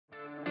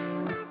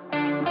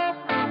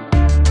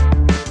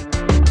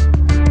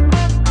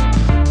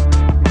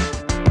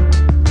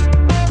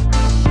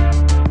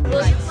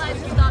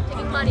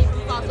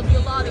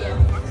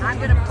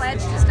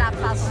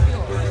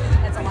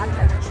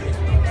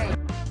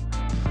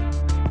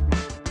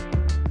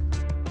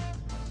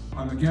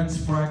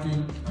against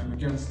fracking. I'm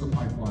against the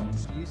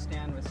pipelines. You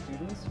stand with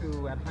students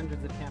who, at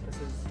hundreds of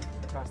campuses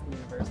across the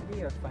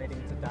university, are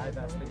fighting to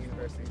divest the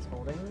university's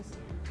holdings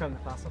from the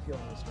fossil fuel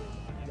industry.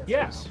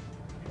 Yes.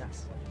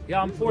 Yes.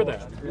 Yeah, I'm for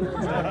that.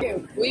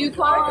 Will you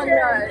call on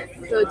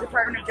the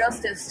Department of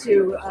Justice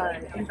to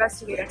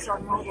investigate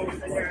ExxonMobil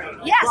for their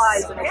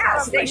lies?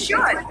 Yes, they should.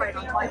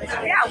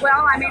 Yeah,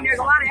 well, I mean, there's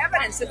a lot of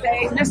evidence that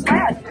they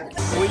misled.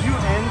 Will you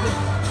end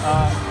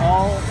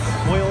all